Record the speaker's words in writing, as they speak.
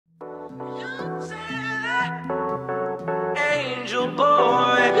Angel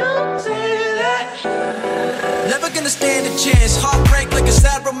boy, never gonna stand a chance. Heartbreak like a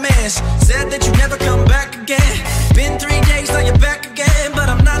sad romance. Said that you never come back again. Been 3 days, now you're back again. But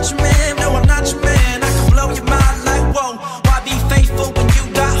I'm not your man, no I'm not your man. I can blow your mind like whoa. Why be faithful when you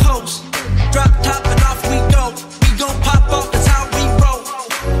got hopes? Drop top and off we go. We gon' pop off, that's how we roll.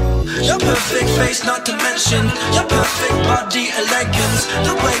 Your perfect face, not to mention your perfect body elegance.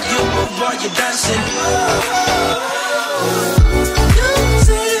 The way you move while you're dancing.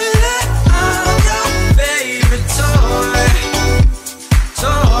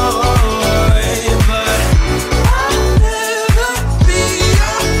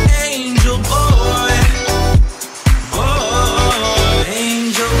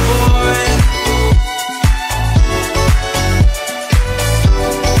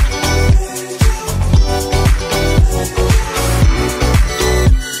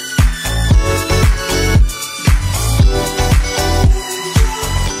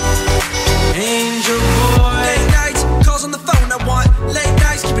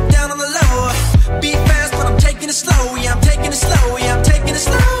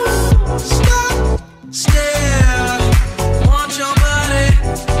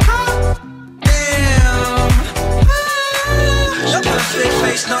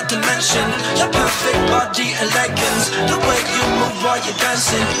 Not to mention your perfect body elegance. The way you move while you're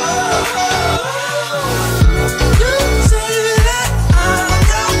dancing. You say that I'm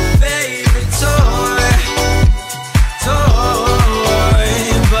your favorite toy,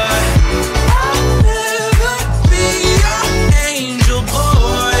 but I'll never be your angel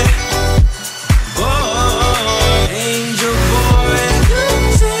boy, angel boy. You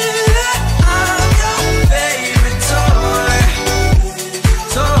say that I'm your favorite toy,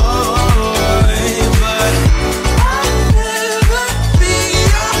 but I'll never be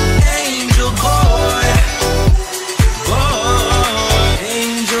your angel boy,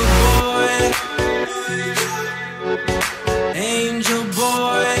 angel boy, angel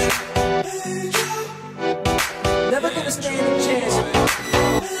boy. Never gonna stand a chance.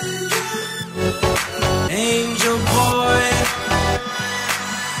 Angel boy.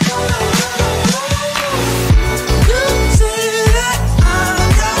 You say that I'm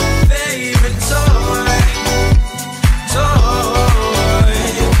your favorite toy,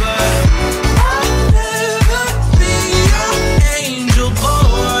 but I'll never be your angel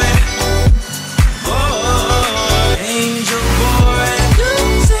boy, angel boy. You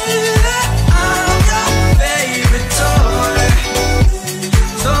say that I'm your favorite toy,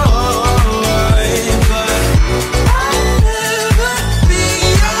 but I'll never be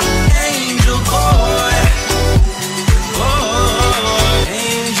your angel boy,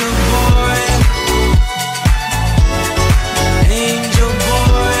 angel boy, angel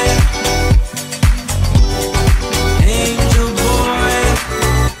boy, angel boy,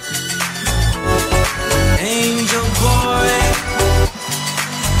 angel boy,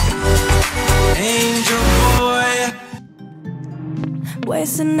 angel boy.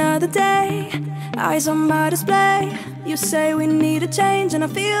 Waste another day, eyes on my display. You say we need a change, and I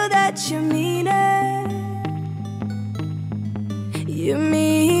feel that you mean it. You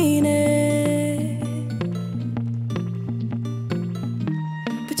mean it.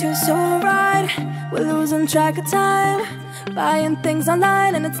 But you're so right, we're losing track of time, buying things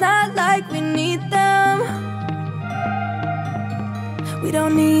online, and it's not like we need them. We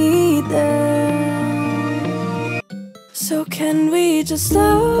don't need them. So can we just slow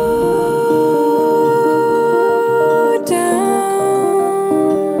down?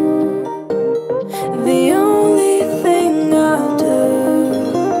 The only thing I'll do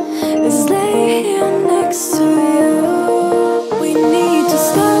is lay here next to you. We need to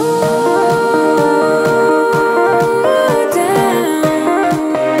slow down.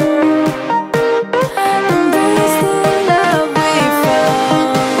 Embrace the love we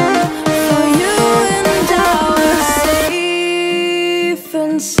found. For you and I were safe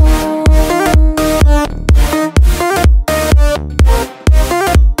and sound.